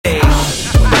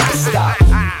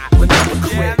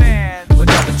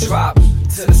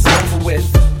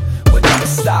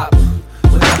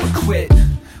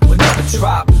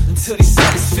until he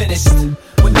said it's finished.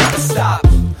 We'll never stop,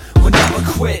 we'll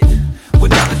never quit, we'll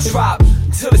never drop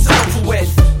till it's over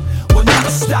with. We'll never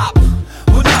stop,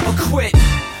 we'll never quit,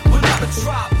 we'll never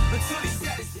drop until he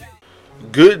said it's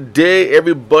finished. Good day,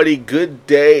 everybody. Good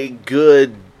day,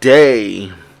 good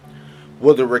day.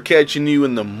 Whether we're catching you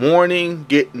in the morning,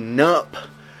 getting up,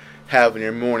 having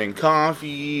your morning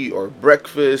coffee or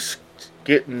breakfast,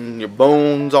 getting your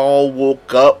bones all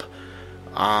woke up,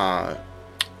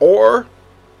 or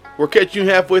we're catching you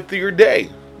halfway through your day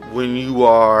when you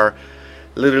are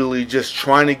literally just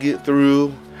trying to get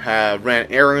through, have ran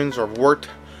errands or worked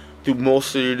through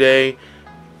most of your day,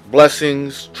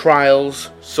 blessings, trials,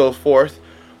 so forth,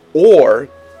 or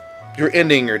you're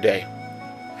ending your day,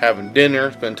 having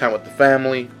dinner, spending time with the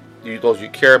family, those you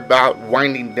care about,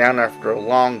 winding down after a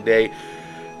long day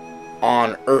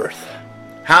on earth.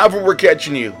 However we're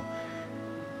catching you,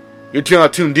 you're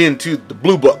tuned in to the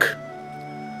Blue Book,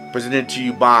 presented to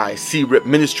you by C-Rip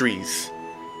Ministries,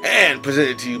 and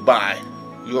presented to you by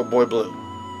your boy Blue.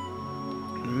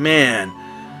 Man,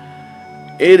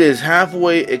 it is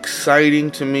halfway exciting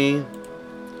to me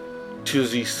to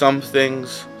see some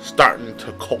things starting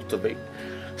to cultivate,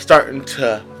 starting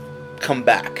to come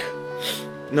back.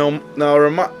 Now,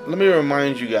 let me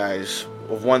remind you guys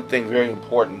of one thing very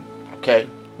important, okay?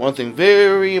 One thing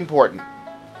very important.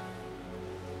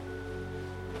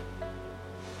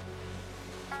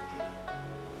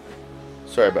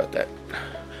 Sorry about that.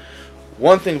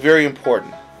 One thing very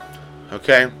important,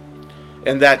 okay?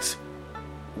 And that's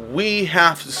we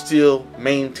have to still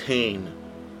maintain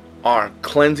our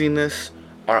cleanliness,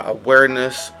 our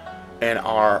awareness, and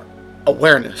our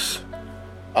awareness.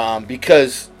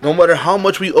 Because no matter how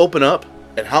much we open up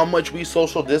and how much we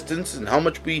social distance and how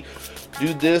much we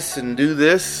do this and do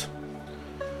this,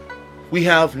 we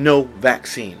have no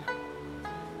vaccine.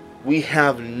 We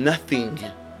have nothing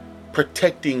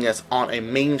protecting us on a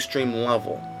mainstream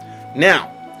level. Now,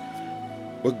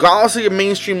 regardless of your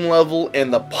mainstream level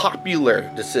and the popular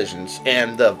decisions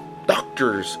and the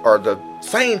doctors or the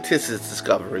scientists'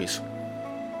 discoveries,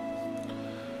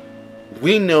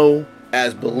 we know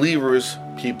as believers,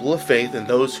 people of faith, and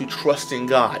those who trust in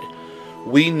God,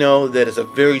 we know that it's a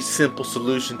very simple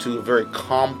solution to a very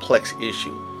complex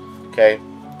issue. Okay?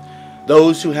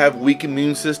 Those who have weak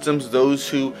immune systems, those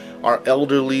who are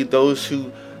elderly, those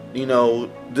who,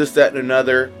 this, that, and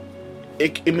another.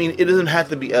 It doesn't have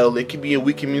to be elderly. It could be a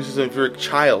weak immune system if you're a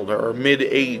child or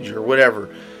mid-age or whatever.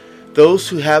 Those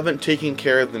who haven't taken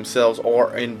care of themselves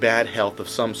or are in bad health of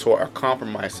some sort or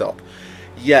compromised health.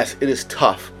 Yes, it is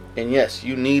tough. And yes,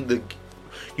 you need to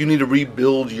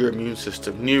rebuild your immune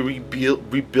system. You need to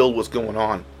rebuild what's going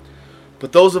on.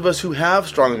 But those of us who have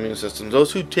strong immune systems,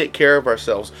 those who take care of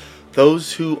ourselves,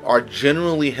 those who are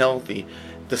generally healthy,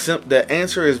 the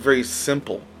answer is very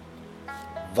simple.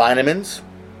 Vitamins,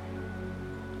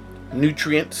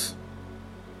 nutrients,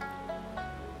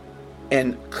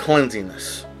 and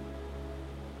cleanliness.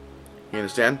 You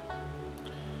understand?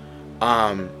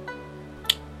 And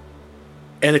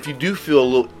if you do feel a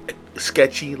little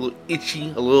sketchy, a little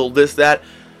itchy, a little this, that,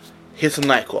 hit some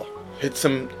NyQuil. Hit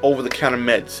some over-the-counter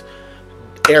meds.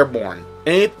 Airborne.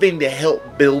 Anything to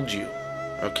help build you.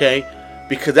 Okay?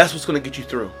 Because that's what's going to get you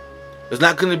through. It's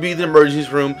not going to be the emergency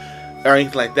room or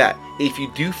anything like that. If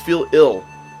you do feel ill,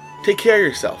 take care of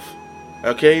yourself.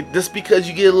 Okay? Just because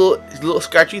you get a little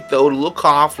scratchy throat, a little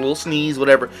cough, a little sneeze,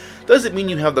 whatever, doesn't mean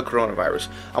you have the coronavirus.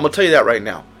 I'm going to tell you that right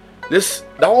now.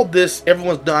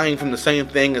 Everyone's dying from the same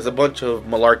thing as a bunch of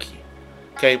malarkey.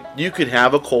 Okay? You could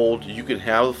have a cold, you could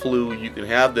have the flu, you could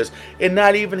have this, and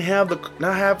not have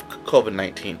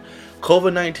COVID-19.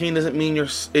 COVID-19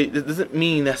 doesn't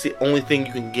mean that's the only thing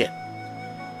you can get.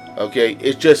 Okay?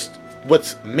 It's just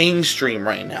what's mainstream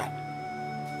right now.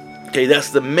 Okay, that's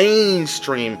the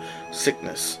mainstream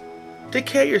sickness. Take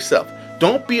care of yourself.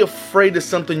 Don't be afraid of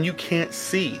something you can't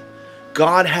see.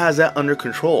 God has that under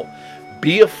control.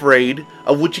 Be afraid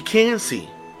of what you can see.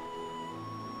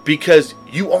 Because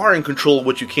you are in control of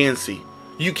what you can see.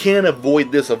 You can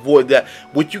avoid this, avoid that.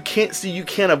 What you can't see, you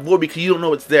can't avoid because you don't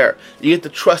know it's there. You have to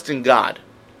trust in God.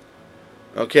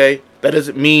 Okay? That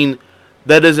doesn't mean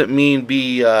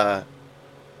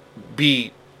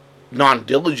be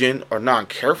non-diligent or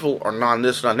non-careful or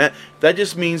non-this, non-that. That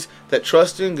just means that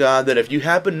trust in God that if you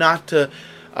happen not to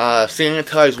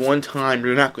sanitize one time,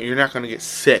 you're not going to get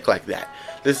sick like that.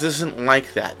 This isn't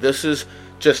like that. This is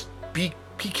just be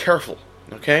careful,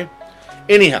 okay?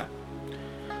 Anyhow,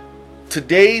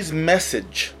 today's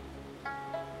message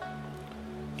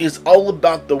is all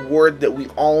about the word that we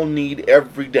all need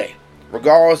every day.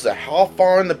 Regardless of how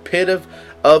far in the pit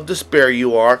of despair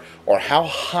you are, or how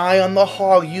high on the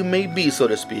hog you may be, so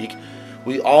to speak,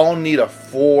 We all need a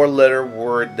 4-letter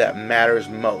word that matters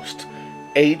most.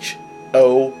 H-O-P-E.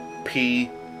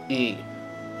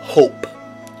 Hope.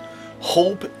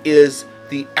 Hope is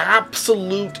the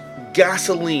absolute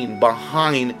gasoline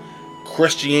behind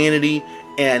Christianity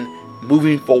and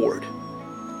moving forward.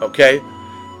 Okay?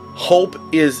 Hope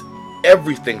is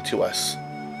everything to us.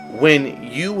 When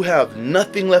you have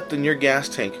nothing left in your gas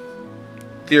tank,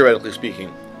 theoretically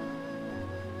speaking,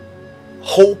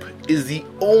 hope is the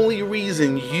only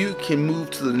reason you can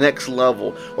move to the next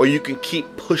level, or you can keep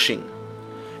pushing.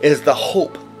 It is the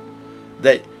hope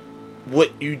that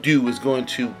what you do is going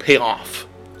to pay off.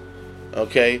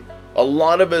 Okay? A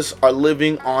lot of us are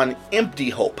living on empty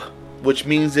hope, which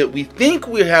means that we think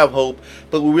we have hope,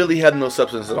 but we really have no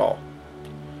substance at all.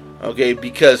 Okay?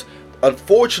 Because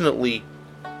unfortunately,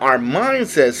 our mind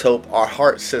says hope, our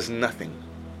heart says nothing.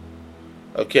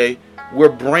 Okay? We're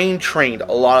brain trained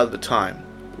a lot of the time.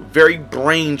 Very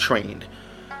brain trained.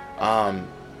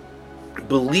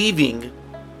 Believing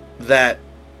that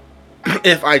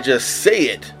if I just say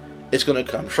it, it's going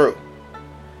to come true.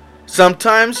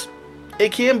 Sometimes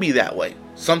it can be that way.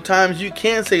 Sometimes you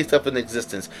can say stuff in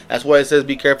existence. That's why it says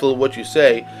be careful of what you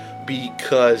say,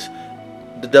 because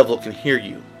the devil can hear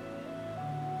you.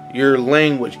 Your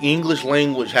language, English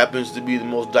language, happens to be the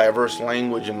most diverse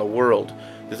language in the world.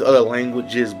 There's other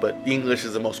languages, but English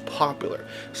is the most popular.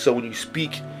 So when you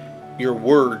speak your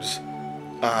words,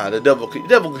 the devil can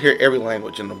hear every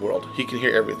language in the world. He can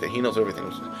hear everything. He knows everything.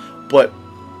 But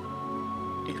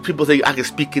people say, I can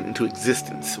speak it into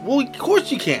existence. Well, of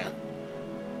course you can.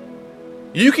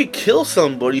 You can kill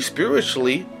somebody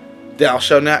spiritually. Thou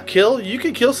shalt not kill. You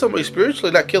can kill somebody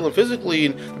spiritually, not kill them physically,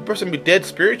 and the person be dead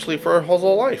spiritually for his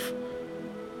whole life.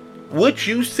 What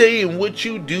you say and what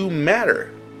you do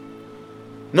matter.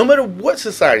 No matter what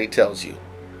society tells you.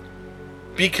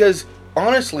 Because,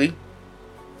 honestly,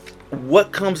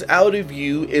 what comes out of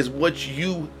you is what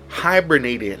you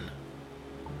hibernate in.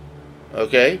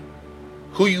 Okay?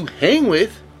 Who you hang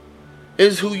with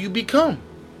is who you become.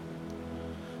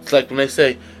 It's like when they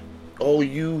say, oh,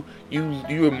 you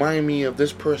remind me of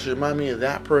this person, remind me of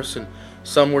that person.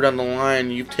 Somewhere down the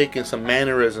line, you've taken some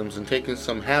mannerisms and taken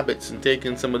some habits and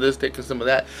taken some of this, taken some of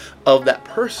that of that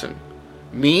person.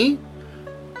 Me,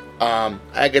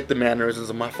 I get the mannerisms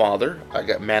of my father. I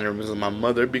got mannerisms of my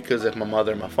mother because of my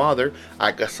mother and my father.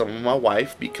 I got some of my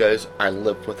wife because I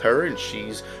live with her and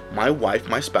she's my wife,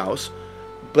 my spouse.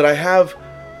 But I have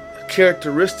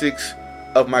characteristics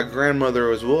of my grandmother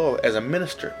as well as a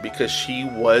minister, because she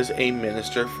was a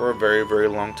minister for a very, very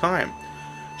long time.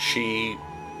 She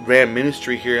ran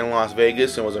ministry here in Las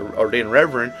Vegas and was an ordained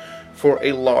reverend for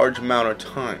a large amount of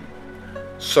time.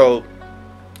 So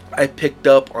I picked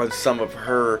up on some of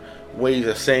her ways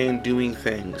of saying, doing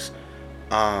things.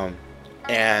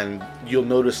 And you'll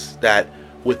notice that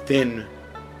within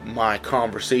my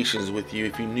conversations with you,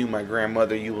 if you knew my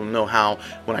grandmother, you will know how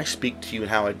when I speak to you and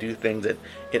how I do things, that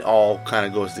it all kind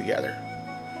of goes together.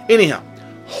 Anyhow,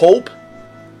 hope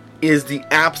is the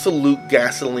absolute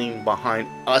gasoline behind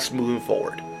us moving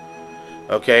forward.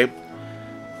 Okay?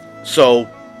 So,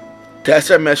 that's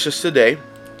our message today.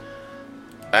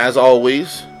 As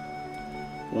always,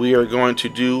 we are going to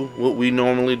do what we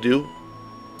normally do.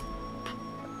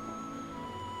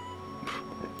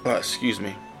 Excuse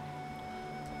me.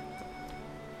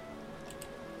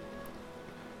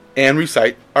 And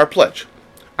recite our pledge.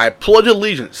 I pledge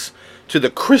allegiance to the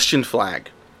Christian flag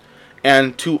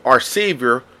and to our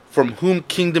Savior, from whom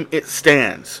kingdom it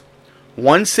stands.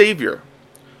 One Savior,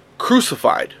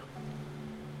 crucified,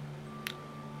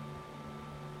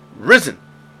 risen,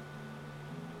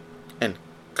 and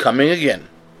coming again.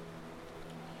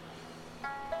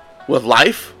 With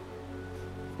life,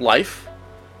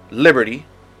 liberty,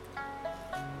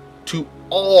 to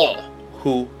all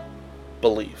who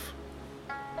believe.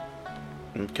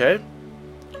 Okay?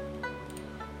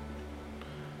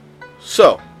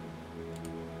 So,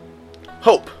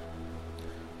 hope.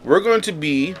 We're going to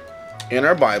be in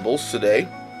our Bibles today,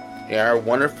 in our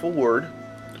wonderful word.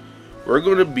 We're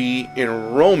going to be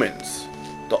in Romans,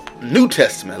 the New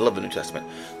Testament. I love the New Testament.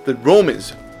 The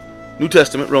Romans, New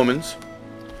Testament, Romans,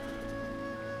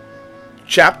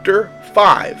 chapter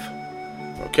 5.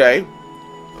 Okay?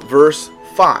 Verse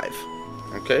 5.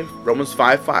 Okay? Romans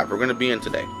 5:5. We're going to be in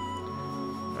today.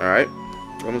 Alright,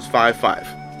 Romans 5:5.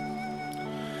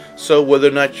 So whether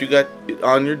or not you got it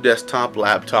on your desktop,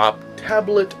 laptop,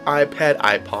 tablet, iPad,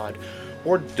 iPod,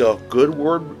 or the good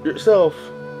word yourself,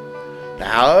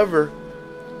 however,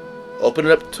 open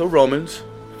it up to Romans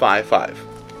 5:5.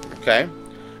 Okay?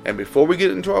 And before we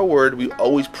get into our word, we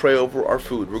always pray over our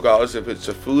food, regardless if it's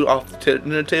the food off the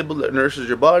dinner table that nourishes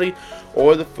your body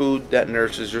or the food that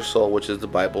nourishes your soul, which is the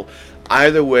Bible.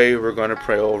 Either way, we're going to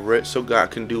pray over it so God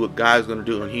can do what God's going to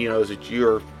do, and He knows that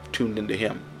you're tuned into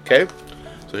Him. Okay?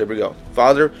 So here we go.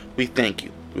 Father, we thank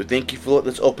you. We thank you for it.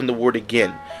 Let's open the word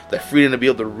again. That freedom to be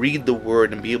able to read the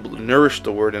word and be able to nourish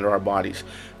the word into our bodies.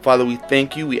 Father, we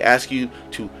thank you. We ask you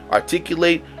to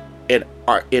articulate and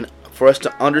for us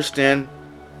to understand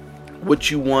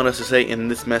what you want us to say in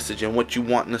this message and what you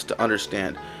want us to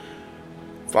understand.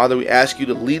 Father, we ask you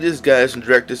to lead us, guide us, and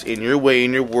direct us in your way,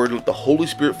 in your word, with the Holy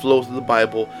Spirit flows through the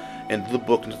Bible and the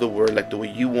book into the word like the way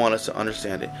you want us to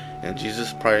understand it. In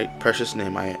Jesus' precious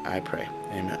name I pray.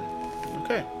 Amen.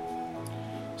 Okay.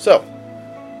 So,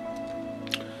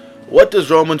 what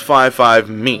does Romans 5:5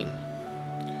 mean?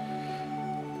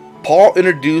 Paul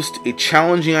introduced a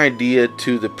challenging idea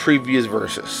to the previous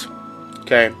verses.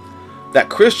 Okay? That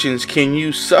Christians can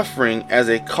use suffering as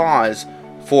a cause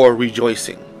for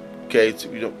rejoicing. Okay, so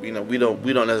we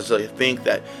don't necessarily think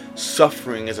that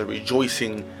suffering is a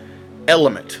rejoicing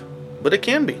element, but it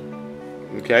can be.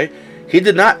 Okay, he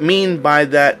did not mean by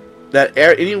that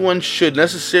anyone should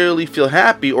necessarily feel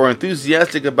happy or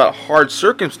enthusiastic about hard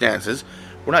circumstances.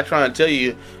 We're not trying to tell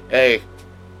you, hey,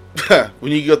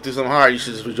 when you go through something hard, you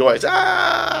should just rejoice.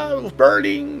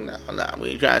 Burning. No, we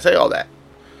ain't trying to say all that.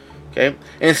 Okay?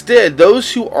 Instead,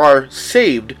 those who are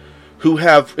saved, who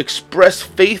have expressed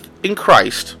faith in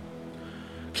Christ,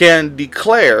 can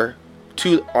declare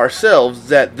to ourselves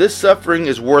that this suffering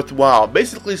is worthwhile.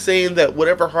 Basically saying that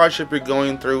whatever hardship you're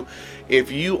going through,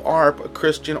 if you are a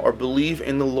Christian or believe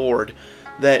in the Lord,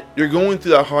 that you're going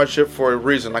through that hardship for a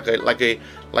reason, like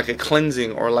a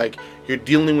cleansing, or like you're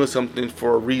dealing with something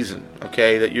for a reason,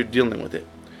 okay, that you're dealing with it.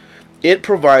 It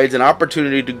provides an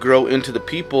opportunity to grow into the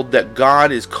people that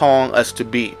God is calling us to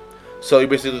be. So you're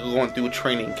basically going through a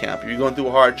training camp. If you're going through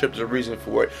a hardship, there's a reason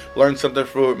for it. Learn something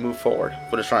through it, move forward.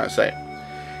 What it's trying to say.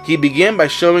 He began by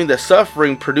showing that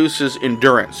suffering produces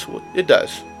endurance. Well, it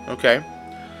does, okay?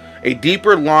 A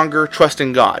deeper, longer trust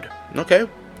in God, okay?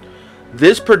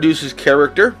 This produces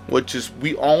character, which is,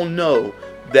 we all know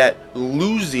that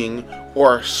losing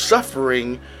or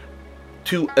suffering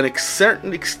to a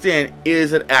certain extent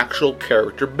is an actual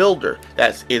character builder.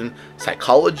 That's in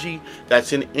psychology.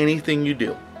 That's in anything you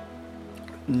do.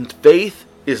 Faith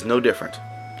is no different.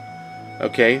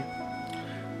 Okay?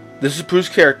 This improves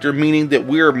character, meaning that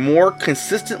we are more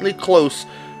consistently close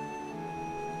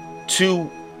to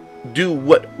do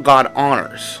what God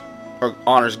honors, or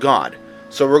honors God.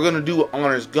 So we're going to do what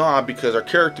honors God because our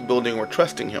character building, we're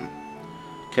trusting Him.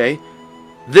 Okay?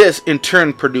 This in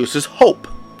turn produces hope,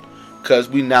 because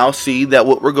we now see that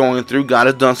what we're going through, God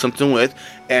has done something with,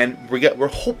 and we're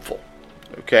hopeful.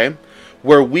 Okay?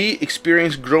 Where we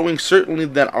experience growing certainly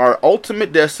that our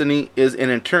ultimate destiny is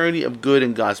an eternity of good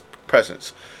in God's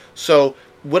presence. So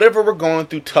whatever we're going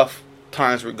through, tough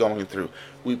times we're going through,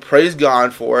 we praise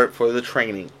God for it, for the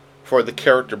training, for the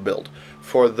character build,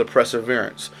 for the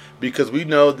perseverance. Because we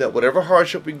know that whatever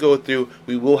hardship we go through,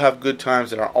 we will have good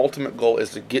times, and our ultimate goal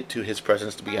is to get to His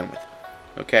presence to begin with.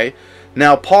 Okay?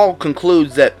 Now Paul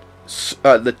concludes that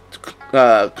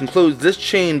concludes this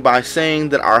chain by saying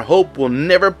that our hope will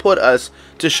never put us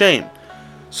to shame.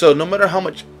 So no matter how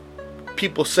much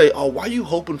people say, "Oh, why are you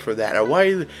hoping for that?" or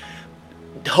 "Why?"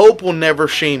 Hope will never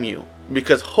shame you,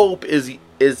 because hope is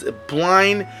a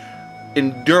blind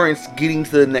endurance getting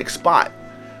to the next spot.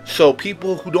 So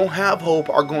people who don't have hope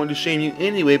are going to shame you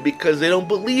anyway because they don't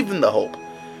believe in the hope.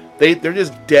 They're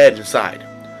just dead inside.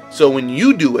 So when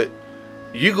you do it,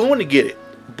 you're going to get it,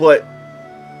 but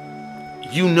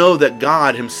you know that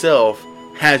God Himself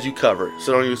has you covered,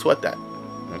 so don't even sweat that.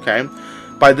 Okay?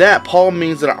 By that, Paul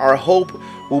means that our hope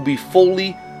will be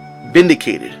fully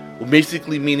vindicated.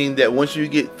 Basically meaning that once you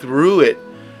get through it,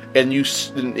 and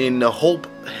the hope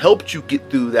helped you get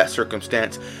through that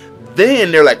circumstance,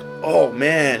 then they're like, "Oh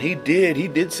man, he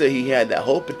did say he had that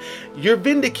hope," and you're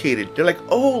vindicated. They're like,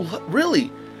 "Oh,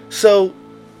 really?" So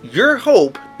your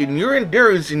hope and your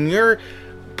endurance and your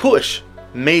push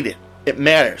made it. It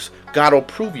matters. God will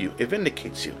prove you. It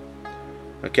vindicates you.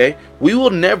 Okay? We will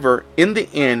never, in the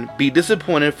end, be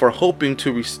disappointed for hoping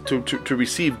to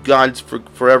receive God's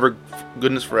forever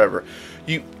goodness forever.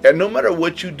 And no matter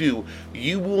what you do,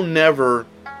 you will never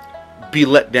be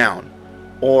let down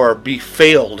or be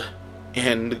failed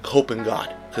in hope in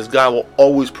God, because God will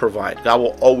always provide. God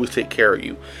will always take care of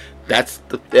you. That's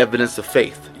the evidence of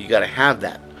faith. You got to have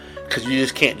that, because you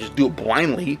just can't just do it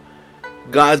blindly.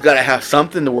 God's got to have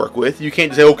something to work with. You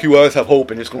can't just say, "Okay, well, let's have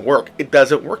hope and it's going to work." It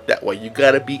doesn't work that way. You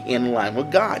got to be in line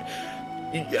with God.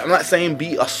 I'm not saying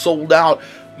be a sold out,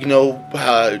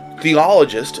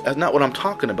 theologist. That's not what I'm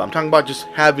talking about. I'm talking about just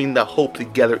having the hope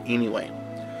together anyway.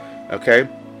 Okay?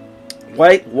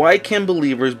 Why can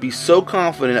believers be so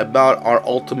confident about our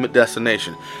ultimate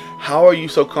destination? How are you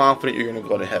so confident you're going to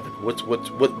go to heaven?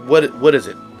 What is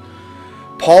it?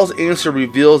 Paul's answer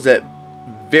reveals that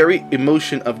very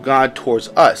emotion of God towards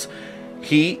us.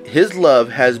 His love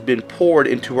has been poured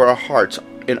into our hearts.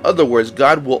 In other words,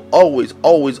 God will always,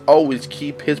 always, always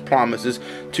keep his promises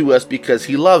to us because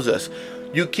he loves us.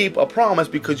 You keep a promise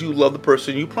because you love the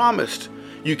person you promised.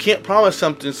 You can't promise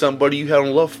something to somebody you have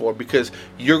no love for, because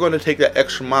you're going to take that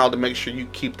extra mile to make sure you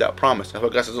keep that promise. That's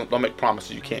what God says, don't make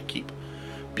promises you can't keep.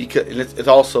 Because it's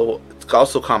also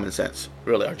common sense,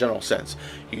 really, our general sense.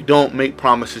 You don't make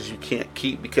promises you can't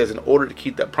keep, because in order to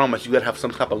keep that promise, you got to have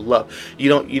some type of love. You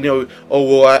don't,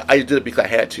 I did it because I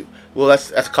had to. Well,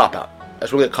 that's a cop out.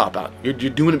 That's really a cop out. You're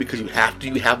doing it because you have to.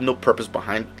 You have no purpose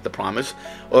behind the promise.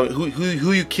 Or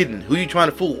who you kidding? Who you trying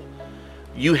to fool?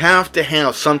 You have to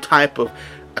have some type of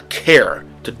a care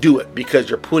to do it, because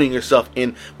you're putting yourself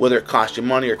in, whether it costs you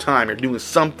money or time. You're doing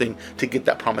something to get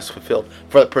that promise fulfilled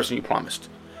for the person you promised.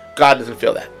 God doesn't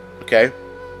feel that. Okay?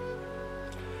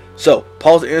 So,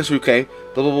 Paul's answer, okay,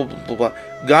 blah, blah, blah, blah, blah.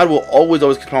 God will always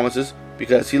keep promises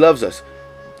because he loves us.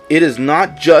 It is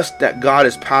not just that God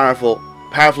is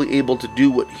powerfully able to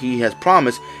do what he has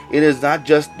promised. It is not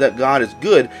just that God is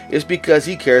good. It's because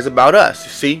he cares about us.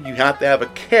 You see, you have to have a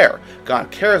care.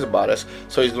 God cares about us,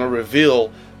 so he's going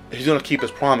to keep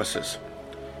his promises.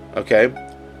 Okay?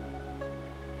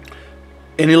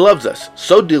 And he loves us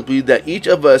so deeply that each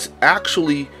of us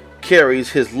actually carries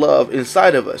his love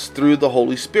inside of us through the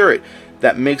Holy Spirit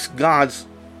that makes God's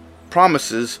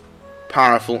promises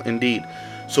powerful indeed.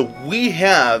 So we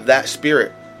have that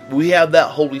Spirit. We have that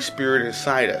Holy Spirit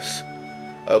inside us.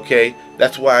 Okay?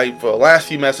 That's why for the last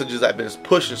few messages I've been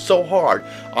pushing so hard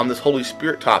on this Holy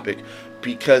Spirit topic,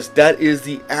 because that is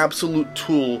the absolute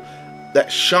tool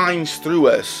that shines through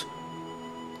us,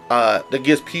 that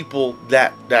gives people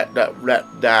that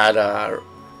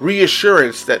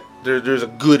reassurance that there's a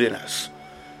good in us.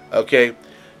 Okay?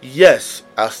 Yes,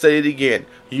 I'll say it again.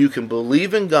 You can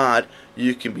believe in God,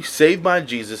 you can be saved by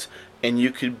Jesus, and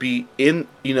you can be in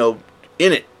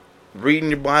it,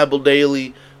 reading your Bible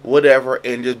daily, whatever,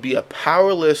 and just be a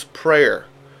powerless prayer.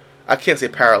 I can't say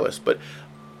powerless, but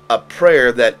a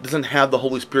prayer that doesn't have the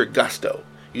Holy Spirit gusto.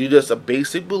 You're just a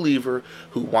basic believer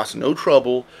who wants no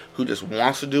trouble, who just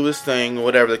wants to do his thing,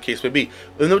 whatever the case may be,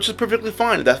 and which is perfectly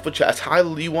fine. That's how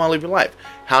you want to live your life.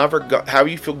 However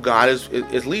you feel God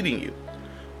is leading you.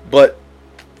 But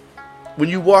when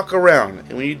you walk around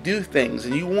and when you do things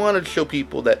and you want to show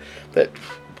people that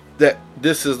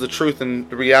this is the truth and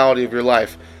the reality of your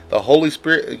life, the Holy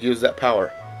Spirit gives that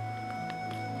power.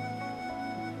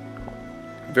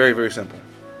 Very, very simple.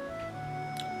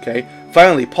 Okay.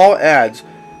 Finally, Paul adds,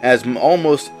 as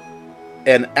almost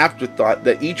an afterthought,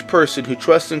 that each person who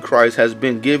trusts in Christ has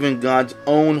been given God's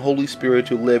own Holy Spirit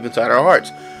to live inside our hearts.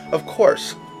 Of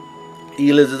course,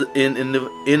 he lives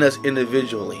in us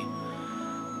individually.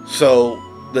 So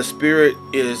the Spirit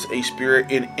is a spirit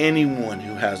in anyone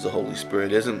who has the Holy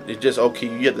Spirit. It's just, okay,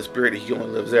 you get the Spirit and he only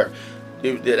lives there.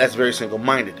 That's very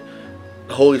single-minded.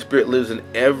 The Holy Spirit lives in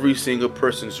every single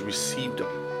person who's received him.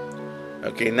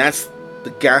 Okay, and that's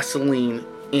the gasoline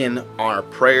in our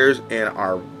prayers, in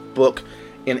our book,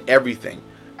 in everything,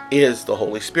 is the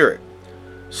Holy Spirit.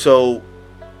 So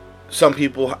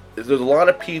there's a lot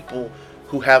of people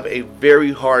who have a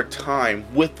very hard time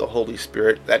with the Holy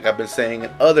Spirit, like I've been saying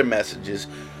in other messages,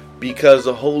 because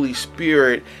the Holy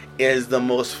Spirit is the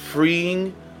most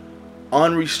freeing,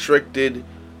 unrestricted,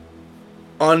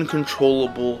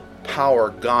 uncontrollable power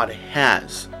God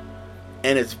has.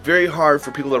 And it's very hard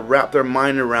for people to wrap their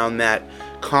mind around that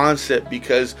concept,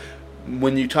 because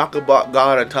when you talk about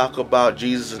God and talk about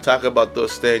Jesus and talk about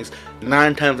those things,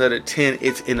 9 times out of 10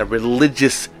 it's in a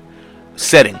religious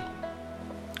setting.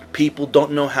 People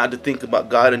don't know how to think about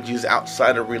God and Jesus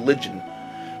outside of religion.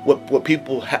 What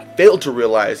people fail to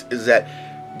realize is that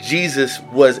Jesus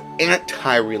was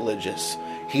anti-religious.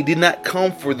 He did not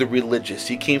come for the religious.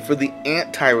 He came for the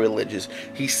anti-religious.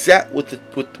 He sat with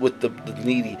the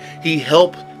needy. He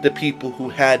helped the people who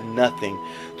had nothing.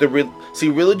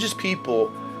 Religious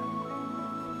people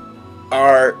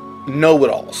are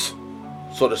know-it-alls,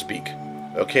 so to speak.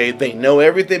 Okay, they know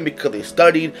everything because they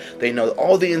studied. They know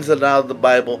all the ins and outs of the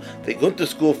Bible. They go to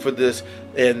school for this,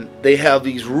 and they have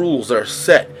these rules that are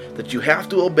set that you have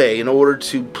to obey in order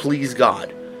to please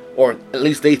God, or at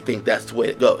least they think that's the way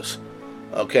it goes.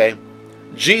 Okay,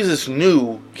 Jesus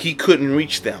knew he couldn't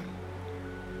reach them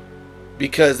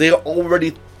because they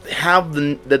already have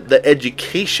the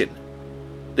education.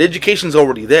 The education's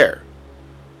already there.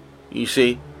 You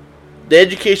see? The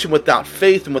education without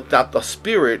faith and without the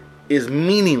Spirit is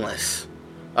meaningless.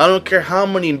 I don't care how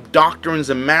many doctrines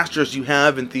and masters you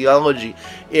have in theology.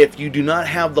 If you do not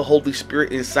have the Holy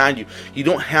Spirit inside you, you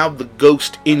don't have the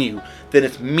ghost in you, then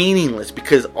it's meaningless,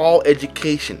 because all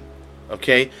education,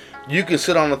 okay? You can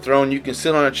sit on a throne, you can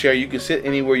sit on a chair, you can sit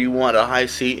anywhere you want, a high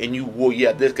seat, and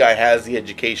yeah, this guy has the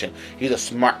education. He's a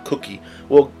smart cookie.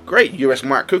 Well, great, you're a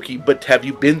smart cookie, but have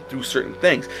you been through certain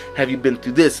things? Have you been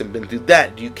through this and been through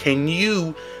that? Can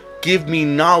you give me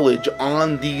knowledge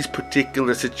on these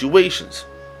particular situations?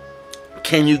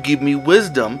 Can you give me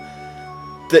wisdom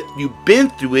that you've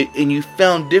been through it and you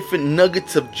found different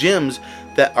nuggets of gems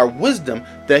that are wisdom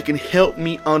that can help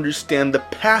me understand the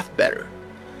path better?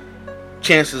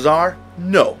 Chances are,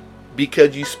 no,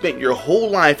 because you spent your whole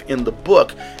life in the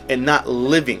book and not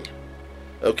living.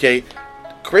 Okay?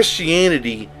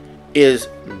 Christianity is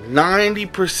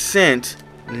 90%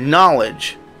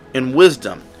 knowledge and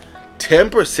wisdom,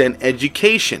 10%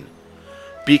 education.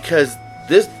 Because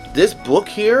this book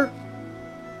here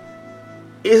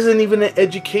isn't even an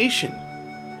education.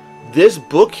 This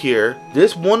book here,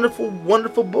 this wonderful,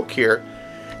 wonderful book here,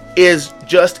 is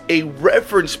just a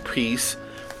reference piece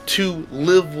to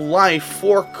live life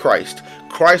for Christ.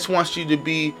 God wants you to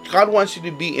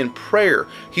be in prayer.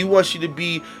 He wants you to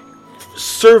be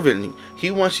serving.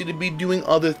 He wants you to be doing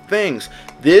other things.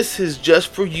 This is just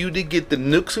for you to get the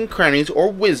nooks and crannies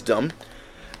or wisdom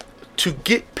to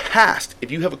get past.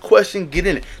 If you have a question, get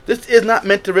in it. This is not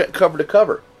meant to read cover to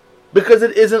cover, because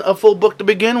it isn't a full book to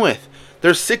begin with.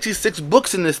 There's 66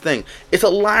 books in this thing. It's a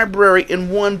library in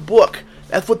one book.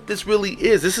 That's what this really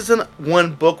is. This isn't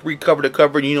one book, read cover to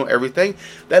cover, and you know everything.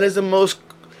 That is the most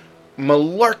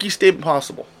malarkey statement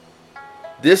possible.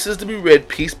 This is to be read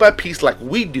piece by piece like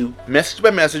we do, message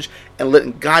by message, and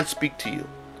letting God speak to you.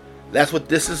 That's what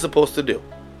this is supposed to do.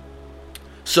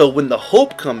 So when the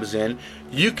hope comes in,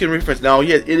 you can reference. Now,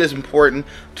 yeah, it is important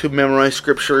to memorize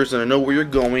scriptures and to know where you're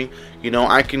going. You know,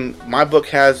 my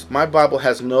Bible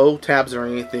has no tabs or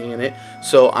anything in it,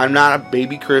 so I'm not a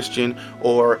baby Christian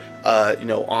or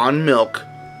on milk.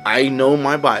 I know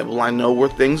my Bible. I know where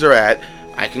things are at.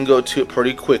 I can go to it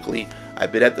pretty quickly.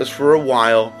 I've been at this for a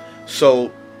while,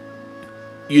 so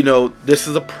this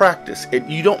is a practice.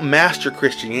 You don't master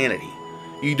Christianity.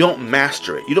 You don't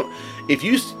master it. If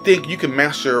you think you can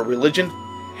master a religion,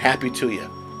 happy to you.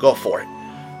 Go for it.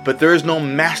 But there is no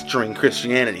mastering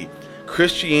Christianity.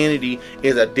 Christianity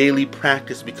is a daily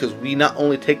practice, because we not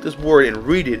only take this word and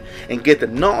read it and get the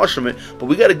knowledge from it, but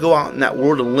we got to go out in that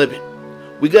world and live it.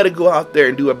 We got to go out there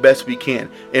and do our best we can.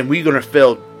 And we're going to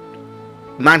fail.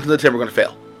 9 times out of 10 we're going to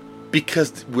fail,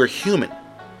 because we're human.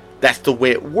 That's the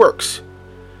way it works.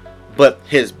 But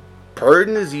his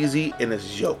burden is easy and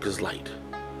his yoke is light.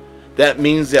 That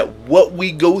means that what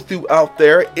we go through out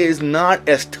there is not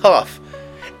as tough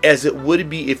as it would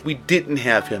be if we didn't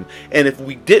have him. And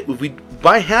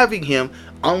by having him,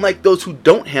 unlike those who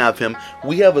don't have him,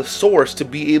 we have a source to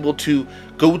be able to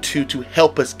go to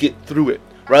help us get through it.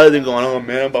 Rather than going, oh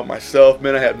man, I'm by myself,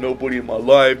 man, I have nobody in my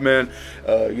life, man,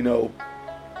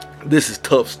 this is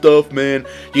tough stuff, man.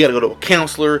 You gotta go to a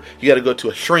counselor, you gotta go to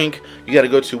a shrink, you gotta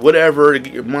go to whatever to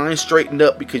get your mind straightened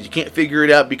up, because you can't figure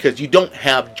it out because you don't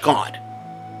have God.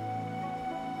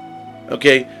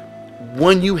 Okay?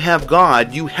 When you have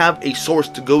God, you have a source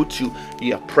to go to.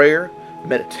 You have prayer,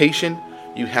 meditation,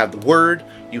 you have the word,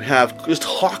 you have just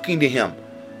talking to him.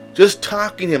 Just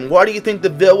talking to him. Why do you think the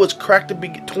veil was torn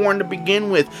to begin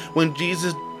with when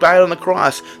Jesus died on the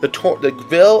cross? The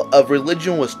veil of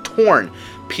religion was torn.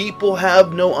 People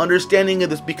have no understanding of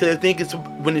this because they think it's,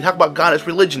 when they talk about God, it's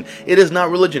religion. It is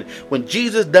not religion. When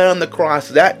Jesus died on the cross,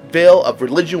 that veil of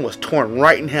religion was torn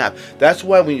right in half. That's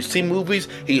why when you see movies,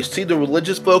 you see the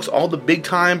religious folks, all the big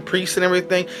time priests and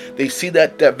everything, they see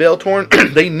that veil torn.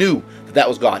 They knew that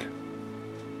was God,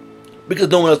 because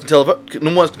no one else can tell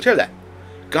that.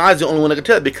 God's the only one that can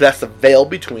tell it, because that's the veil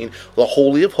between the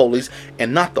Holy of Holies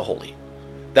and not the Holy.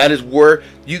 That is where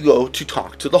you go to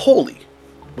talk to the Holy.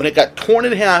 When it got torn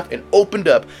in half and opened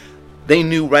up, they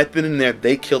knew right then and there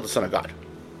they killed the Son of God.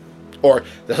 Or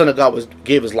the Son of God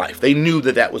gave his life. They knew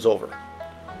that was over.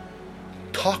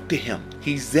 Talk to him.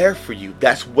 He's there for you.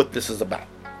 That's what this is about.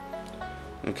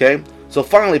 Okay? So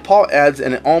finally, Paul adds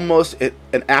almost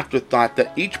an afterthought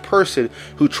that each person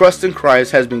who trusts in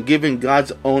Christ has been given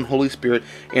God's own Holy Spirit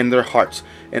in their hearts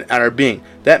and outer being.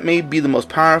 That may be the most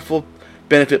powerful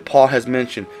benefit Paul has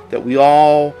mentioned, that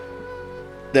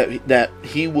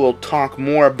he will talk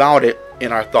more about it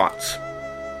in our thoughts.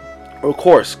 Of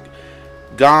course,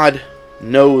 God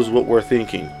knows what we're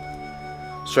thinking.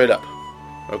 Straight up.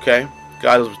 Okay?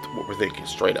 God knows what we're thinking,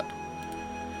 straight up.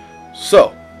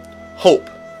 So, hope.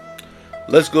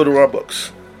 Let's go to our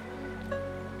books.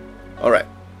 Alright.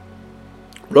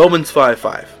 Romans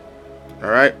 5:5.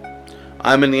 Alright.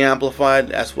 I'm in the Amplified.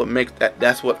 That's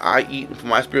what I eat for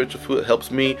my spiritual food. It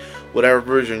helps me. Whatever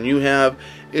version you have.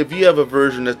 If you have a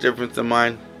version that's different than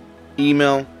mine,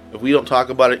 email. If we don't talk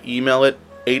about it, email it.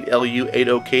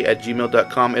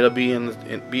 8lu8ok@gmail.com. It'll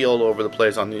be all over the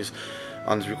place on these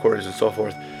recordings and so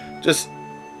forth. Just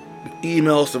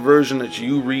email us the version that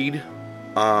you read,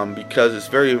 because it's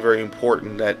very, very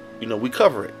important that we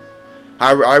cover it.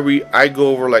 I go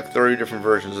over like 30 different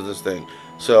versions of this thing.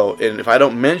 So, and if I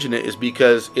don't mention it, it's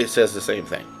because it says the same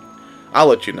thing. I'll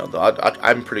let you know though.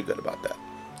 I'm pretty good about that.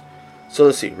 So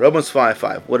let's see. Romans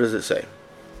 5:5. What does it say?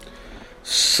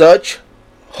 Such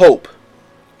hope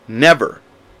never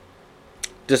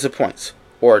disappoints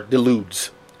or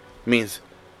deludes. Means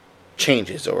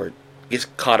changes or gets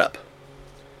caught up.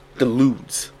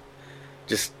 Deludes.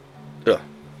 Just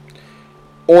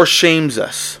or shames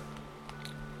us.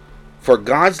 For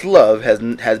God's love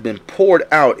has been poured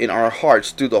out in our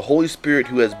hearts through the Holy Spirit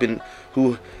who has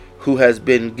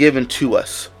been given to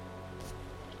us.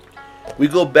 We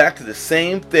go back to the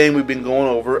same thing we've been going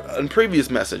over in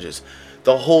previous messages.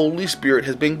 The Holy Spirit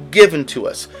has been given to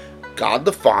us. God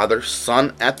the Father,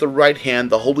 Son at the right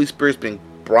hand, the Holy Spirit's been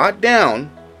brought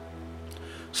down,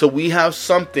 so we have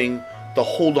something to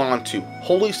hold on to.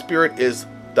 Holy Spirit is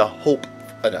the hope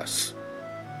in us.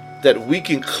 That we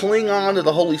can cling on to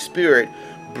the Holy Spirit,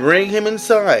 bring Him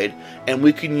inside, and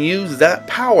we can use that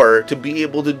power to be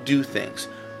able to do things.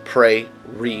 Pray,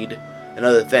 read, and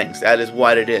other things. That is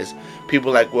what it is.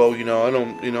 People are like, well, I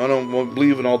don't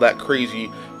believe in all that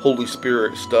crazy Holy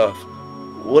Spirit stuff.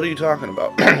 What are you talking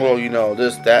about? Well,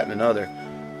 this, that, and another.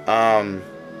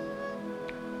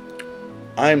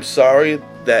 I'm sorry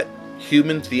that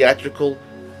human theatrical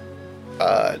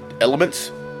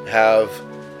elements have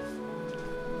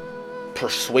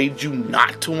persuaded you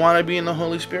not to want to be in the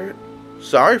Holy Spirit.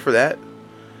 Sorry for that.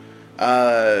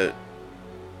 I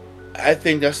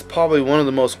think that's probably one of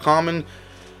the most common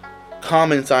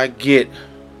comments I get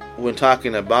when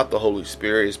talking about the Holy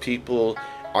Spirit is people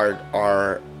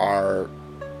are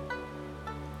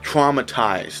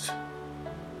traumatized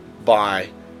by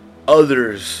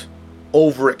others'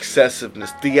 over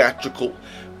excessiveness, theatrical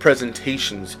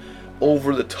presentations,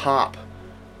 over the top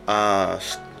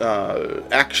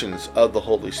actions of the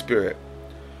Holy Spirit.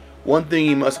 One thing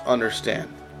you must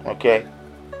understand, okay?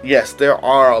 Yes, there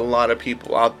are a lot of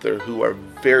people out there who are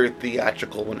very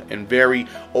theatrical and very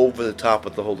over the top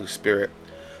with the Holy Spirit.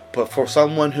 But for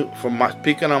someone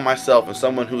speaking on myself and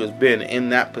someone who has been in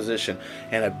that position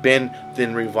and have been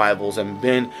in revivals and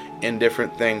been in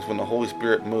different things when the Holy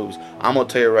Spirit moves, I'm going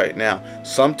to tell you right now,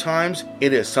 sometimes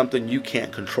it is something you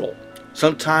can't control.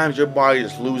 Sometimes your body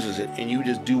just loses it and you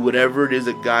just do whatever it is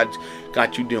that God's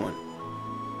got you doing.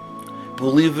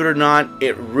 Believe it or not,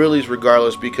 it really is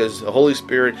regardless, because the Holy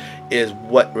Spirit is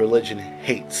what religion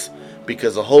hates.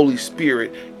 Because the Holy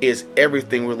Spirit is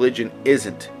everything religion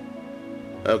isn't.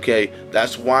 Okay,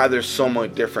 that's why there's so many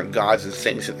different gods and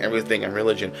saints and everything in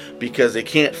religion, because they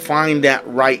can't find that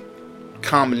right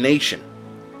combination.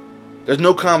 There's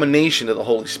no combination to the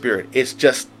Holy Spirit. It's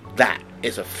just that.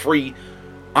 It's a free,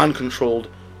 uncontrolled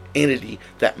entity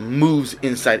that moves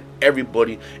inside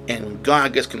everybody, and when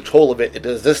God gets control of it, it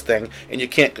does this thing, and you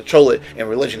can't control it, and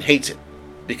religion hates it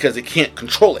because it can't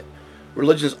control it.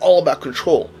 Religion is all about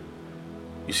control.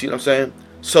 You see what I'm saying?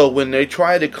 So when they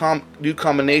try to do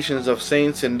combinations of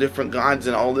saints and different gods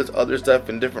and all this other stuff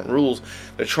and different rules,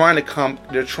 they're trying to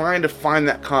find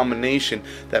that combination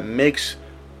that makes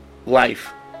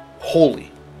life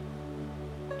holy.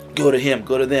 Go to Him,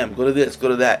 go to them, go to this, go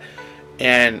to that.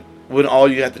 And when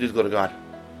all you have to do is go to God.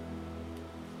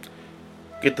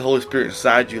 Get the Holy Spirit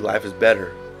inside you, life is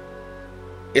better.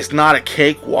 It's not a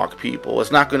cakewalk, people.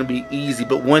 It's not going to be easy.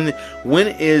 But when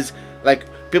is, like,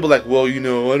 people are like, well,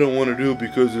 I don't want to do it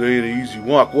because it ain't an easy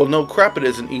walk. Well, no crap, it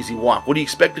is an easy walk. What do you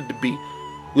expect it to be?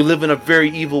 We live in a very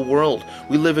evil world.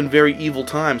 We live in very evil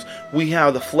times. We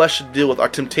have the flesh to deal with, our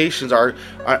temptations, our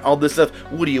all this stuff.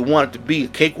 What do you want it to be? A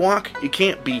cakewalk? It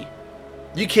can't be.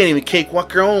 You can't even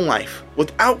cakewalk your own life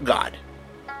without God.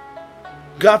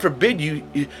 God forbid you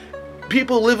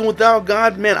people living without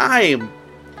God, man, I am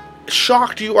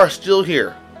shocked you are still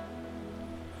here.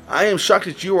 I am shocked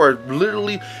that you are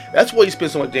literally, that's why you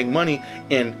spend so much dang money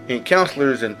in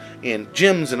counselors and in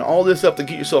gyms and all this stuff to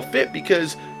get yourself fit,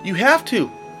 because you have to.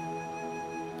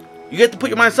 You have to put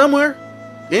your mind somewhere.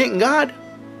 It ain't in God.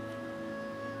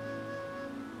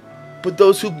 But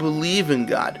those who believe in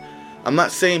God, I'm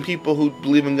not saying people who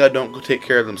believe in God don't go take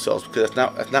care of themselves, because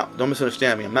that's not, don't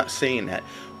misunderstand me. I'm not saying that.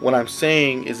 What I'm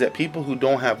saying is that people who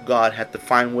don't have God have to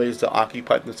find ways to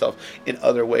occupy themselves in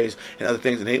other ways and other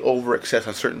things, and they over-excess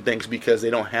on certain things because they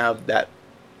don't have that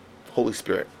Holy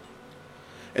Spirit.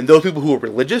 And those people who are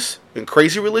religious and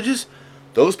crazy religious,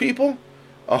 those people,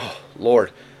 oh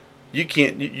Lord, you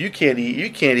can't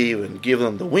even give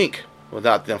them the wink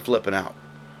without them flipping out.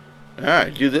 All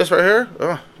right, do this right here.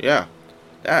 Oh yeah,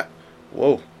 that.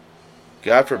 Whoa,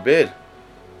 God forbid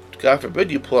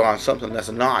you put on something that's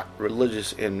not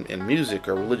religious in music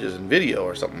or religious in video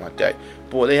or something like that.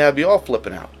 Boy, they have you all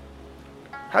flipping out.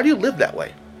 How do you live that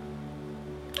way?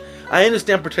 I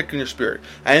understand protecting your spirit.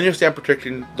 I understand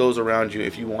protecting those around you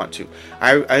if you want to.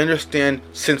 I understand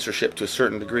censorship to a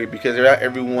certain degree, because not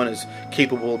everyone is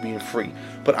capable of being free.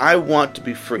 But I want to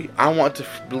be free. I want to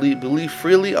believe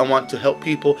freely. I want to help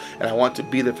people, and I want to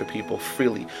be there for people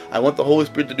freely. I want the Holy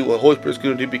Spirit to do what the Holy Spirit is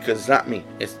going to do, because it's not me.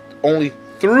 It's only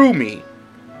through me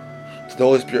that the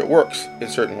Holy Spirit works in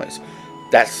certain ways.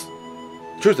 That's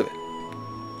the truth of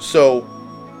it. So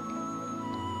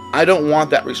I don't want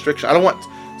that restriction. I don't want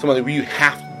somebody, well, you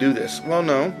have to do this. Well,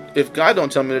 no. If God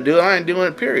don't tell me to do it, I ain't doing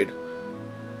it, period.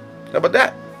 How about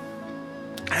that?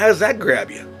 How does that grab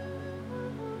you?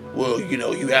 Well,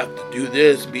 you have to do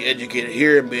this, be educated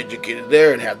here and be educated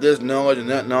there, and have this knowledge and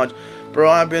that knowledge.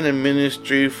 Bro, I've been in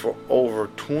ministry for over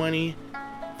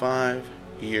 25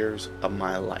 years of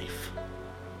my life.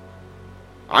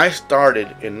 I started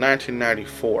in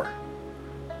 1994.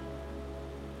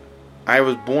 I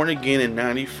was born again in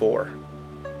 94.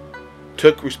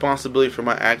 Took responsibility for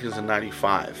my actions in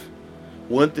 95.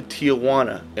 Went to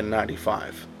Tijuana in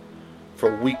 95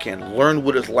 for a weekend. Learned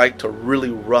what it's like to really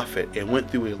rough it, and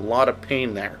went through a lot of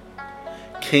pain there.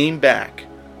 Came back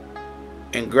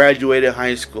and graduated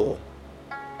high school,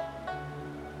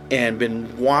 and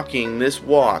been walking this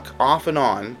walk off and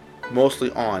on, mostly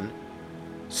on,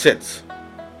 since.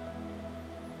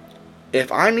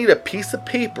 If I need a piece of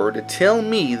paper to tell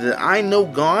me that I know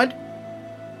God,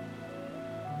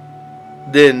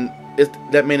 then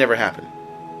that may never happen.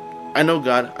 I know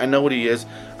God. I know what He is.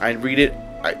 I read it.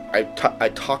 I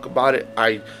talk about it.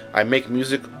 I make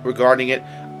music regarding it.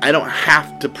 I don't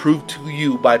have to prove to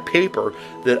you by paper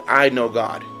that I know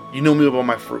God. You know me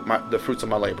about the fruits of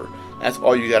my labor. That's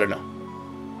all you got to know.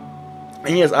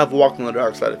 And yes, I've walked on the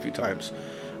dark side a few times.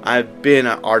 I've been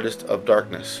an artist of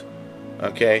darkness.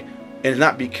 Okay? And it's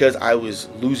not because I was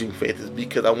losing faith. It's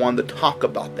because I wanted to talk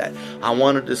about that. I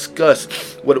wanted to discuss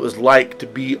what it was like to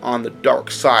be on the dark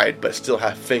side but still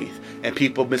have faith. And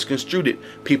people misconstrued it.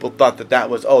 People thought that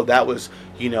was,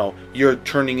 you're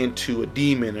turning into a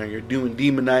demon, or you're doing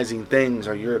demonizing things,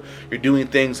 or you're doing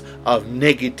things of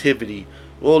negativity.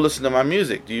 Well, listen to my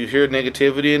music. Do you hear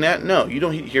negativity in that? No, you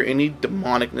don't hear any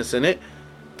demonicness in it.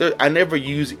 I never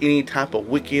use any type of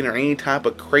Wiccan or any type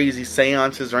of crazy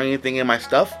seances or anything in my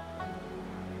stuff.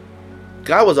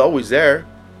 God was always there.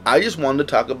 I just wanted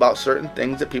to talk about certain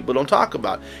things that people don't talk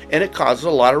about, and it causes a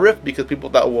lot of rift because people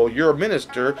thought, well, you're a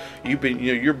minister,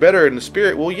 you're better in the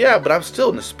spirit. Well, yeah, but I'm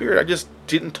still in the spirit. I just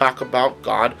didn't talk about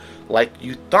God like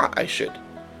you thought I should.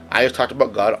 I just talked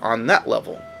about God on that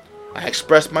level. I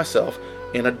expressed myself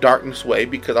in a darkness way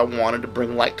because I wanted to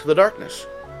bring light to the darkness.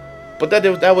 But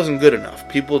that wasn't good enough.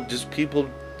 People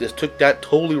just took that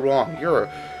totally wrong. You're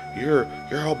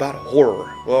all about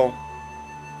horror. Well,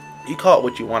 you call it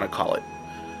what you want to call it.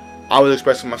 I was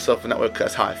expressing myself in that way because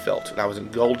that's how I felt, and I was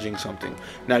indulging something.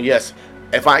 Now, yes,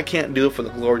 if I can't do it for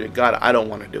the glory of God, I don't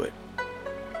want to do it.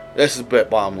 This is the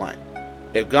bottom line.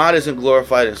 If God isn't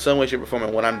glorified in some way, shape, or form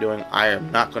in what I'm doing, I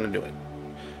am not going to do it.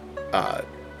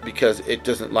 Because it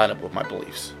doesn't line up with my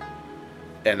beliefs.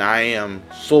 And I am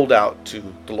sold out to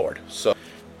the Lord. So,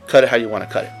 cut it how you want to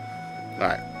cut it.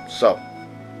 Alright, so.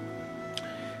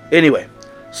 Anyway,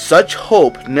 such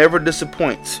hope never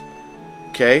disappoints.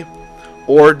 Okay?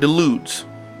 Or deludes.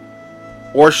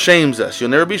 Or shames us. You'll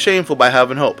never be shameful by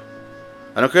having hope.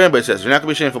 I don't care what anybody says. You're not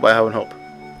going to be shameful by having hope.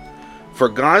 For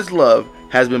God's love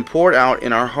has been poured out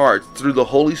in our hearts through the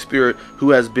Holy Spirit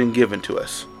who has been given to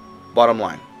us. Bottom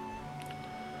line.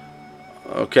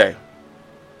 Okay.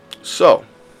 So,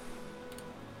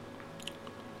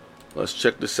 let's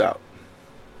check this out.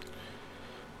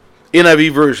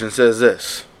 NIV version says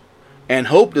this. And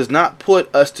hope does not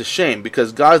put us to shame,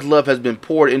 because God's love has been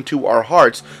poured into our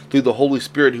hearts through the Holy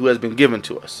Spirit who has been given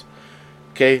to us.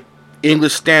 Okay?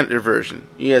 English Standard Version,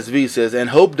 ESV says,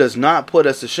 and hope does not put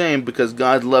us to shame, because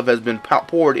God's love has been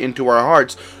poured into our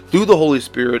hearts through the Holy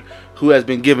Spirit who has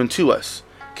been given to us.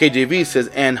 KJV says,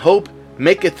 and hope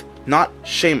maketh not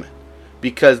shameth,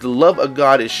 because the love of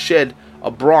God is shed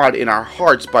abroad in our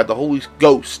hearts by the Holy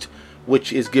Ghost,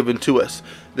 which is given to us.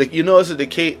 You notice that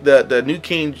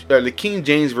the King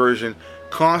James Version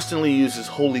constantly uses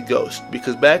Holy Ghost,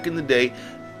 because back in the day,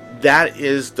 that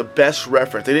is the best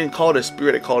reference. They didn't call it a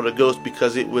spirit, they called it a ghost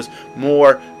because it was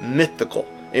more mythical.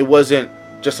 It wasn't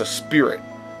just a spirit,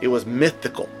 it was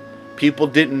mythical. People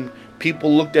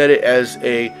looked at it as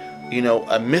a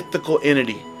mythical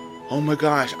entity. Oh my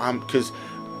gosh, because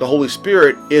the Holy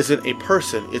Spirit isn't a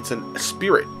person, it's a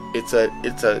spirit. It's an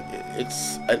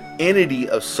entity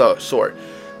of sort.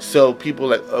 So people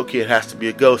are like, okay, it has to be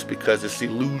a ghost because it's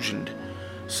illusioned.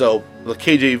 So the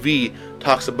KJV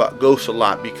talks about ghosts a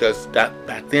lot because back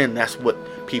then that's what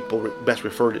people best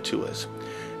referred it to as.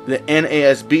 The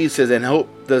NASB says, and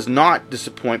hope does not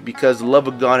disappoint because the love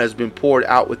of God has been poured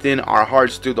out within our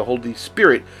hearts through the Holy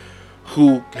Spirit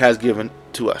who has given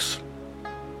to us.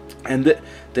 And the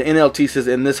NLT says,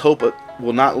 and this hope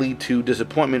will not lead to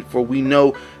disappointment, for we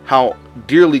know how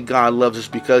dearly God loves us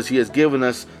because he has given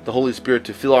us the Holy Spirit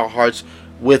to fill our hearts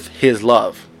with his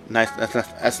love. Nice.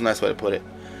 That's a nice way to put it.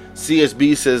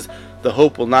 CSB says, the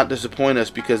hope will not disappoint us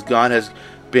because God's love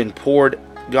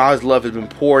has been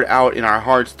poured out in our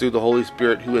hearts through the Holy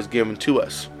Spirit who has given to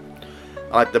us.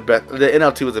 I like the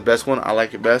NLT was the best one. I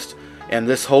like it best. And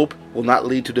this hope will not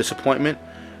lead to disappointment,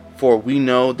 for we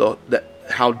know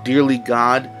how dearly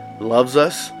God loves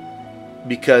us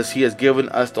because he has given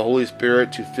us the Holy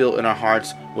Spirit to fill in our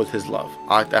hearts with his love.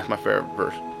 That's my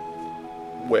favorite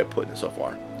way of putting it so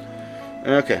far.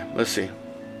 Okay, let's see.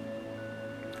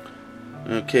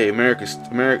 Okay, American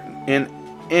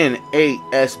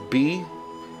NASB,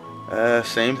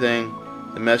 same thing.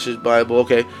 The Message Bible.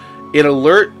 Okay, in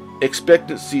alert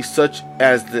expectancy such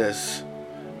as this,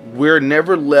 we're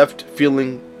never left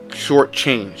feeling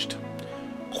shortchanged.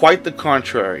 Quite the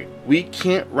contrary. We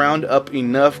can't round up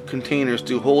enough containers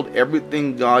to hold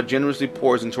everything God generously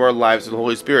pours into our lives with the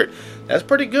Holy Spirit. That's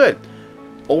pretty good.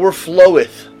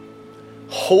 Overfloweth.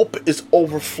 Hope is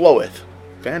overfloweth.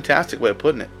 Fantastic way of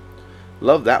putting it.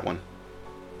 Love that one.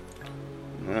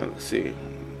 Let's see.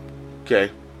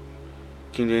 Okay.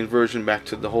 King James Version, back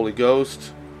to the Holy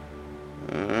Ghost.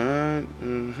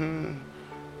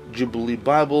 Jubilee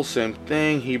Bible, same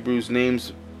thing. Hebrews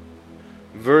Names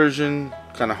Version.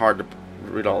 Kind of hard to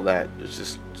read all that. There's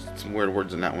just some weird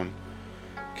words in that one.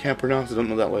 Can't pronounce it. Don't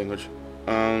know that language.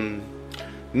 The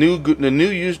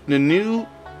new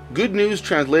Good News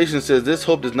translation says, this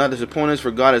hope does not disappoint us,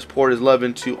 for God has poured his love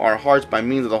into our hearts by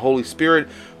means of the Holy Spirit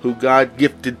who God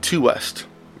gifted to us.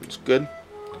 It's good.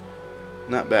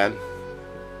 Not bad.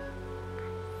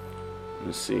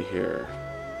 Let's see here.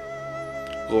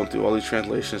 Going through all these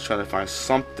translations, trying to find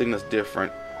something that's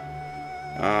different.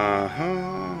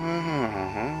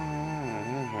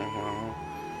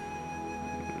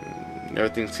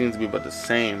 Everything seems to be about the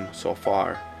same so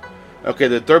far. Okay,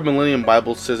 the Third Millennium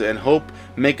Bible says, and hope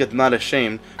maketh not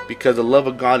ashamed, because the love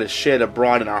of God is shed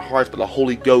abroad in our hearts by the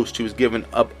Holy Ghost who is given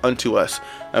up unto us.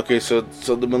 Okay, so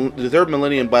the Third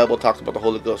Millennium Bible talks about the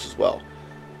Holy Ghost as well.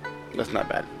 That's not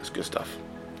bad. That's good stuff.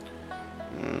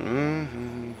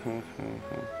 Okay.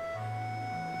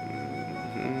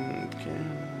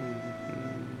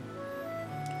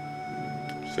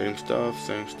 Same stuff.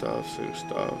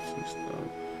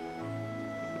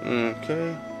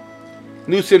 Okay.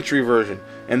 New Century Version.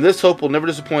 And this hope will never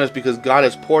disappoint us because God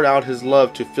has poured out his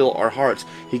love to fill our hearts.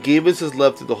 He gave us his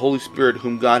love through the Holy Spirit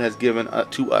whom God has given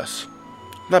to us.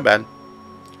 Not bad.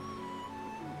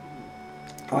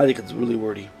 I think it's really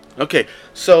wordy. Okay,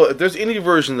 so if there's any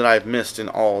version that I've missed in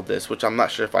all of this, which I'm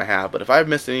not sure if I have, but if I've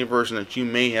missed any version that you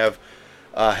may have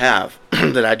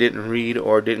that I didn't read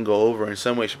or didn't go over in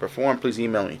some way, shape, or form, please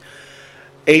email me.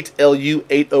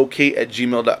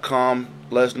 8lu8ok@gmail.com.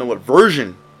 Let us know what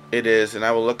version it is, and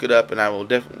I will look it up, and I will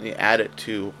definitely add it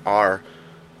to our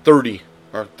 30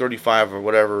 or 35 or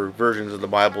whatever versions of the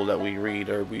Bible that we read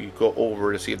or we go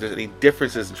over to see if there's any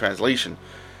differences in translation.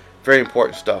 Very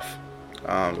important stuff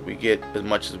that we get as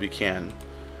much as we can.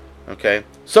 Okay,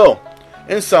 so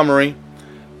in summary,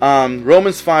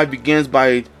 Romans 5 begins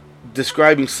by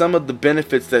describing some of the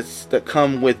benefits that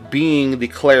come with being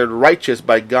declared righteous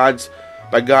by God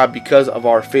because of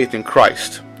our faith in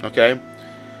Christ. Okay.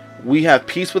 We have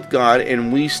peace with God,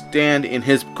 and we stand in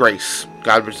his grace.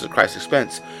 God versus Christ's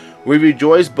expense. We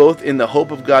rejoice both in the hope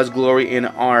of God's glory and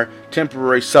our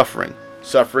temporary suffering.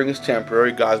 Suffering is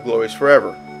temporary, God's glory is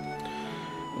forever.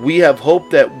 We have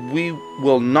hope that we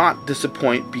will not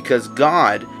disappoint because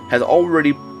God has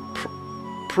already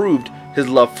proved his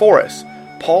love for us.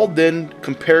 Paul then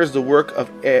compares the work of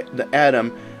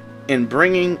Adam in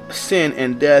bringing sin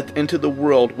and death into the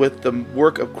world with the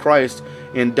work of Christ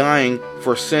in dying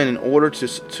for sin in order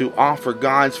to offer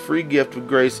God's free gift of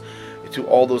grace to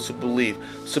all those who believe.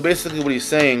 So basically what he's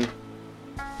saying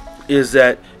is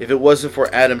that if it wasn't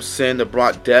for Adam's sin that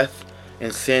brought death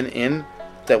and sin in,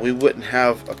 that we wouldn't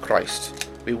have a Christ.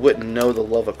 We wouldn't know the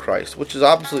love of Christ, which is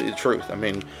absolutely the truth. I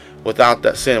mean, without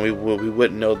that sin, we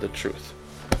wouldn't know the truth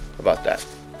about that.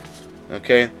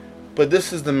 Okay? But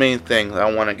this is the main thing that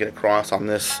I want to get across on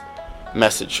this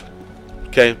message.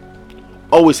 Okay?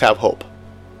 Always have hope.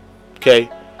 Okay?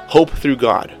 Hope through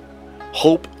God.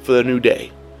 Hope for the new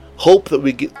day. Hope that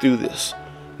we get through this.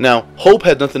 Now, hope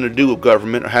has nothing to do with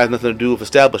government or has nothing to do with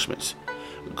establishments.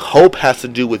 Hope has to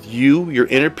do with you, your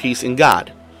inner peace, and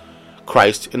God,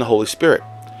 Christ, and the Holy Spirit.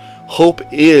 Hope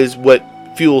is what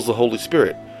fuels the Holy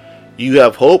Spirit. You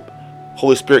have hope,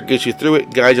 Holy Spirit gets you through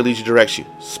it, guides you, leads you, directs you.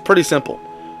 It's pretty simple.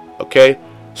 Okay?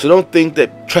 So don't think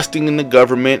that trusting in the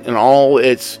government and all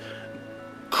its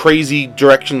crazy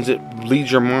directions it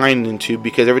leads your mind into,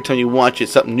 because every time you watch it,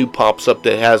 something new pops up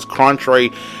that has contrary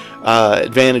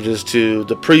advantages to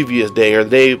the previous day or the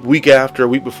day, week after,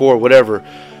 week before, whatever.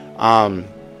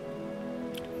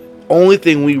 Only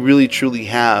thing we really truly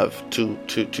have to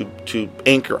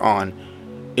anchor on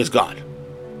is God.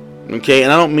 Okay,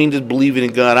 and I don't mean just believing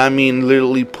in God. I mean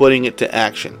literally putting it to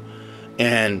action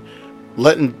and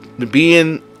letting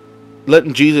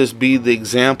Jesus be the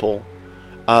example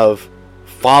of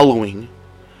following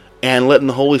and letting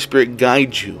the Holy Spirit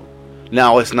guide you.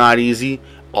 Now, it's not easy.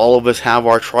 All of us have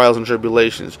our trials and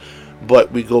tribulations,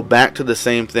 but we go back to the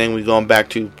same thing we've gone back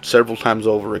to several times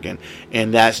over again,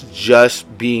 and that's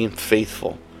just being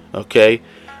faithful. Okay?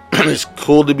 It's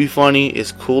cool to be funny.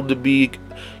 It's cool to be,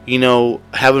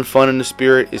 having fun in the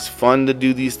Spirit. It's fun to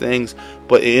do these things,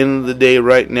 but at the end of the day,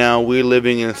 right now, we're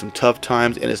living in some tough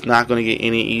times, and it's not going to get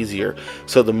any easier.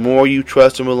 So the more you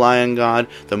trust and rely on God,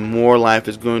 the more life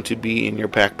is going to be in your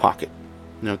back pocket.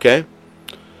 Okay?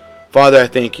 Father, I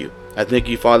thank you. I thank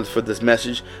you, Father, for this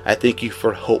message. I thank you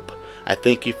for hope. I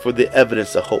thank you for the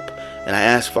evidence of hope. And I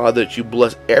ask, Father, that you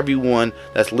bless everyone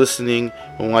that's listening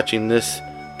and watching this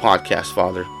podcast,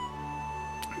 Father.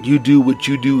 You do what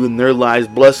you do in their lives.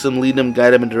 Bless them, lead them,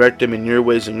 guide them, and direct them in your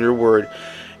ways and your word.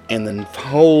 In the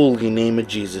holy name of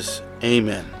Jesus.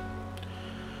 Amen.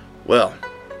 Well,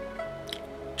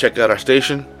 check out our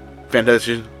station.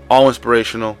 Fantastic. All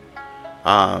inspirational.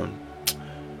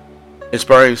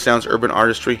 Inspiring Sounds Urban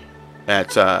Artistry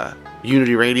at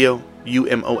Unity Radio.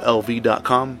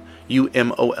 UMOLV.com.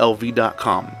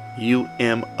 UMOLV.com.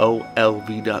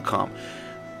 UMOLV.com.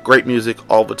 Great music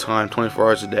all the time, 24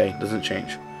 hours a day. Doesn't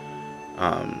change.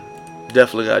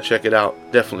 Definitely gotta check it out.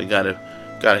 Definitely gotta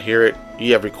hear it.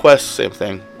 You have requests, same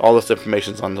thing. All this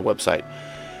information's on the website.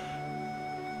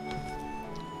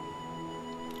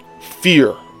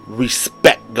 Fear,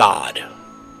 respect God.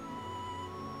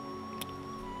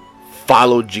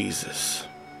 Follow Jesus.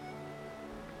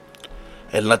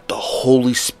 And let the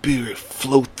Holy Spirit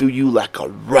flow through you like a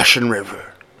rushing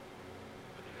river.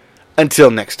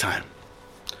 Until next time.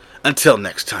 Until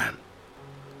next time.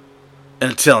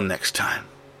 Until next time.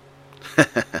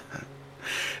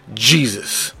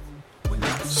 Jesus.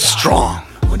 Strong.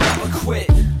 We'll never quit.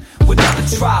 We'll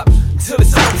never drop till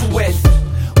it's over with.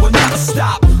 We'll never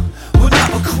stop. We'll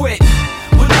never quit.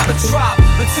 We'll never drop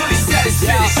until he said it's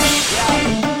finished.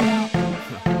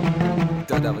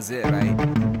 Thought that was it,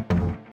 right?